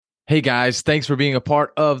Hey guys, thanks for being a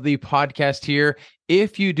part of the podcast here.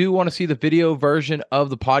 If you do want to see the video version of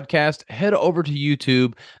the podcast, head over to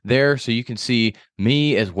YouTube there so you can see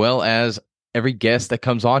me as well as every guest that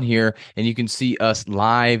comes on here, and you can see us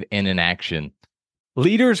live and in action.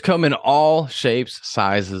 Leaders come in all shapes,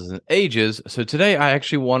 sizes, and ages. So today I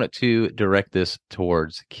actually wanted to direct this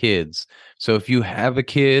towards kids. So if you have a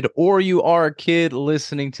kid or you are a kid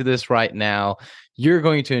listening to this right now, you're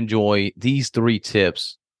going to enjoy these 3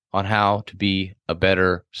 tips on how to be a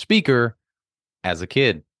better speaker as a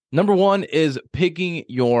kid. Number 1 is picking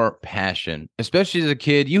your passion. Especially as a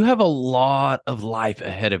kid, you have a lot of life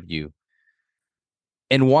ahead of you.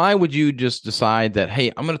 And why would you just decide that,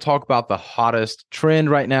 hey, I'm going to talk about the hottest trend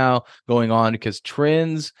right now going on? Because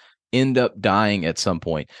trends end up dying at some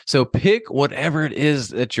point. So pick whatever it is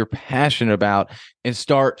that you're passionate about and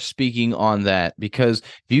start speaking on that. Because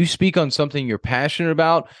if you speak on something you're passionate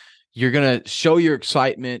about, you're going to show your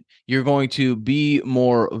excitement. You're going to be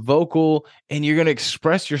more vocal and you're going to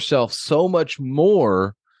express yourself so much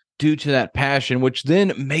more due to that passion, which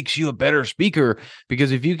then makes you a better speaker.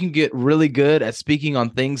 Because if you can get really good at speaking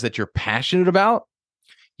on things that you're passionate about,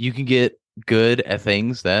 you can get good at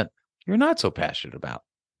things that you're not so passionate about.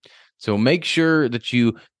 So make sure that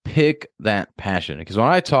you pick that passion. Because when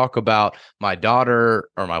I talk about my daughter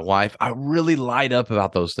or my wife, I really light up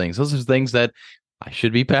about those things. Those are things that I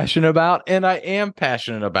should be passionate about, and I am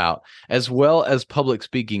passionate about, as well as public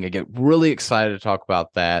speaking. I get really excited to talk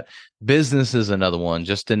about that. Business is another one,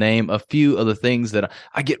 just to name a few of the things that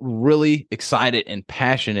I get really excited and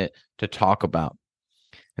passionate to talk about.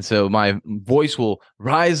 And so my voice will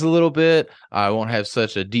rise a little bit. I won't have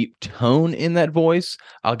such a deep tone in that voice.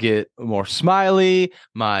 I'll get more smiley.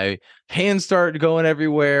 My hands start going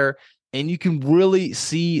everywhere, and you can really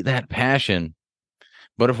see that passion.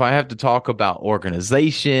 But if I have to talk about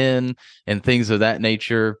organization and things of that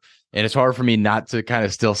nature, and it's hard for me not to kind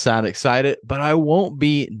of still sound excited, but I won't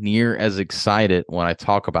be near as excited when I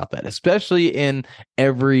talk about that, especially in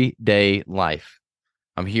everyday life.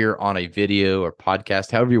 I'm here on a video or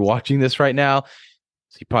podcast, however you're watching this right now.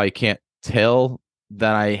 So you probably can't tell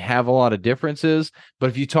that I have a lot of differences.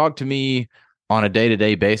 But if you talk to me on a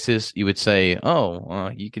day-to-day basis, you would say,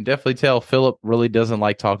 you can definitely tell Philip really doesn't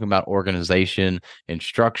like talking about organization and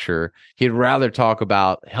structure. He'd rather talk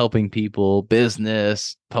about helping people,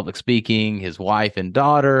 business, public speaking, his wife and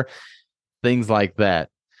daughter, things like that.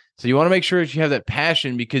 So you want to make sure that you have that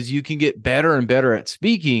passion, because you can get better and better at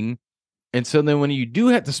speaking. And so then when you do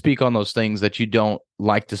have to speak on those things that you don't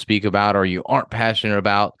like to speak about or you aren't passionate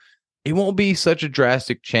about, it won't be such a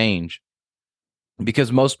drastic change,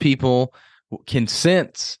 because most people can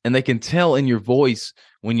sense and they can tell in your voice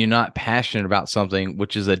when you're not passionate about something,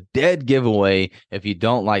 which is a dead giveaway if you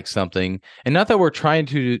don't like something. And not that we're trying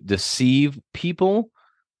to deceive people,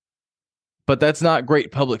 but that's not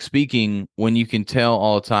great public speaking when you can tell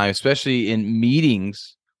all the time, especially in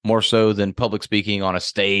meetings, more so than public speaking on a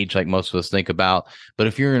stage like most of us think about. But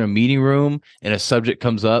if you're in a meeting room and a subject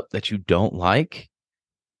comes up that you don't like,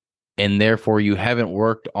 and therefore you haven't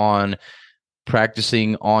worked on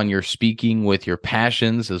practicing on your speaking with your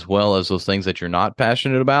passions as well as those things that you're not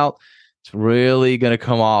passionate about, it's really going to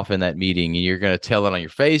come off in that meeting. And you're going to tell it on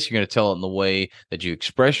your face. You're going to tell it in the way that you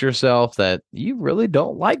express yourself that you really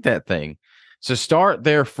don't like that thing. So start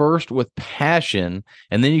there first with passion,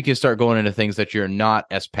 and then you can start going into things that you're not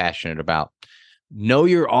as passionate about. Know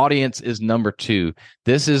your audience is number 2.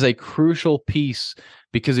 This is a crucial piece,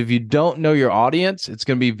 because if you don't know your audience, it's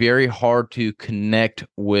going to be very hard to connect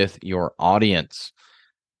with your audience.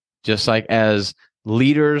 Just like as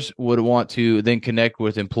leaders would want to then connect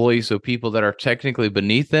with employees, so people that are technically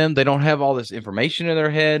beneath them, they don't have all this information in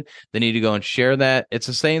their head. They need to go and share that. It's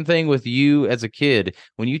the same thing with you as a kid.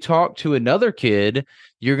 When you talk to another kid,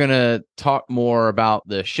 you're going to talk more about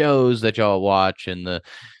the shows that y'all watch and the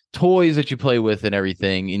toys that you play with and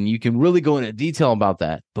everything, and you can really go into detail about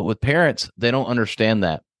that. But with parents, they don't understand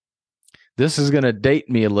that. This is going to date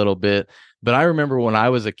me a little bit, but I remember when I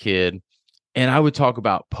was a kid and I would talk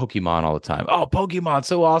about Pokemon all the time. Oh, Pokemon,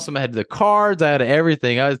 so awesome. I had the cards, I had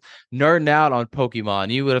everything. I was nerding out on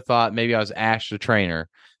Pokemon. You would have thought maybe I was Ash the trainer.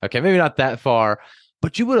 Okay, maybe not that far,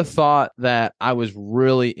 but you would have thought that I was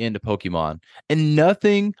really into Pokemon. And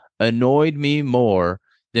nothing annoyed me more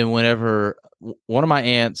than whenever one of my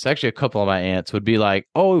aunts, actually a couple of my aunts, would be like,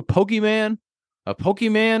 "Oh, Pokemon, a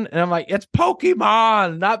Pokemon," and I'm like, "It's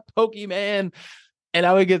Pokemon, not Pokemon," and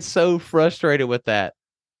I would get so frustrated with that.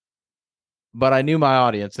 But I knew my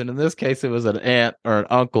audience, and in this case, it was an aunt or an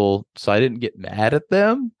uncle, so I didn't get mad at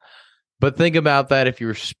them. But think about that: if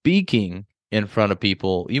you're speaking in front of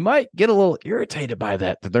people, you might get a little irritated by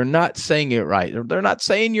that they're not saying it right. Or they're not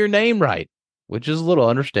saying your name right, which is a little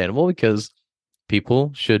understandable because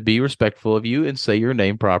people should be respectful of you and say your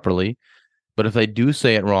name properly. But if they do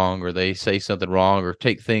say it wrong or they say something wrong or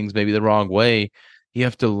take things maybe the wrong way, you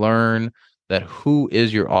have to learn that who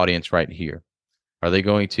is your audience right here. Are they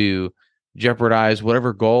going to jeopardize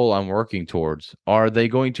whatever goal I'm working towards? Are they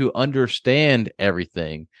going to understand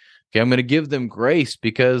everything? Okay, I'm going to give them grace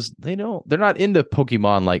because they're not into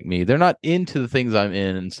Pokemon like me. They're not into the things I'm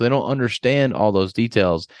in, and so they don't understand all those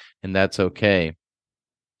details, and that's okay.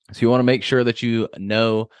 So you want to make sure that you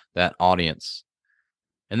know that audience.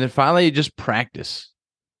 And then finally, just practice.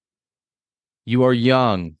 You are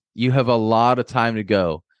young. You have a lot of time to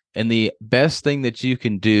go. And the best thing that you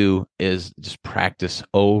can do is just practice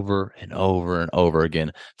over and over and over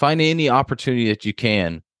again. Find any opportunity that you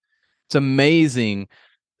can. It's amazing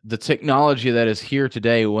the technology that is here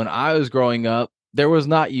today. When I was growing up, there was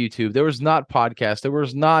not YouTube. There was not podcasts. There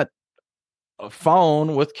was not a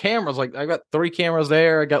phone with cameras. Like I got 3 cameras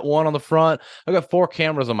there. I got one on the front. I got 4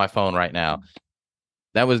 cameras on my phone right now.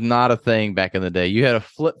 That was not a thing back in the day. You had a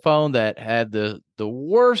flip phone that had the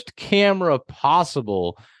worst camera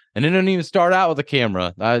possible, and it didn't even start out with a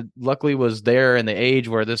camera. I luckily was there in the age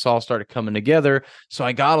where this all started coming together, so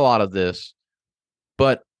I got a lot of this.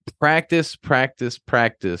 But practice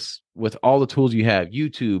with all the tools you have: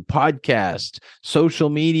 YouTube, podcast, social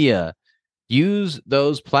media. Use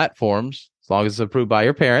those platforms, as long as it's approved by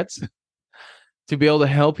your parents, to be able to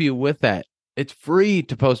help you with that. It's free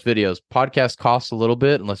to post videos. Podcast costs a little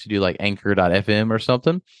bit unless you do like anchor.fm or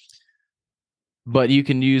something. But you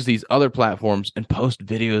can use these other platforms and post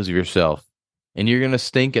videos of yourself. And you're going to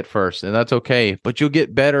stink at first, and that's okay. But you'll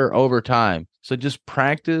get better over time. So just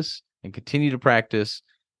practice and continue to practice.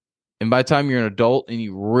 And by the time you're an adult and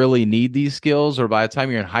you really need these skills, or by the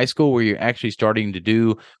time you're in high school where you're actually starting to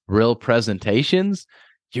do real presentations,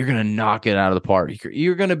 you're going to knock it out of the park.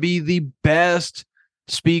 You're going to be the best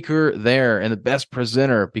speaker there and the best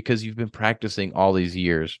presenter because you've been practicing all these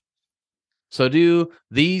years. So do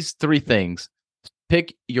these 3 things.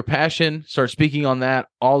 Pick your passion, start speaking on that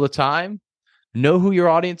all the time, know who your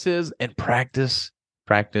audience is, and practice.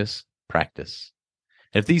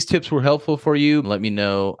 If these tips were helpful for you, let me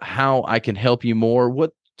know how I can help you more,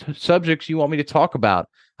 what subjects you want me to talk about.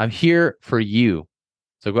 I'm here for you.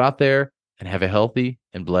 So go out there and have a healthy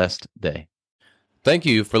and blessed day. Thank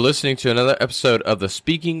you for listening to another episode of the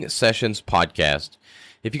Speaking Sessions Podcast.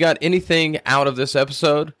 If you got anything out of this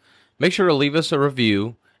episode, make sure to leave us a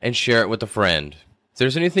review and share it with a friend. If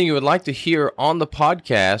there's anything you would like to hear on the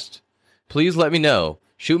podcast, please let me know.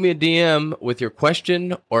 Shoot me a DM with your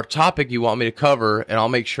question or topic you want me to cover, and I'll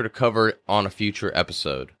make sure to cover it on a future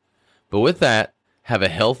episode. But with that, have a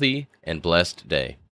healthy and blessed day.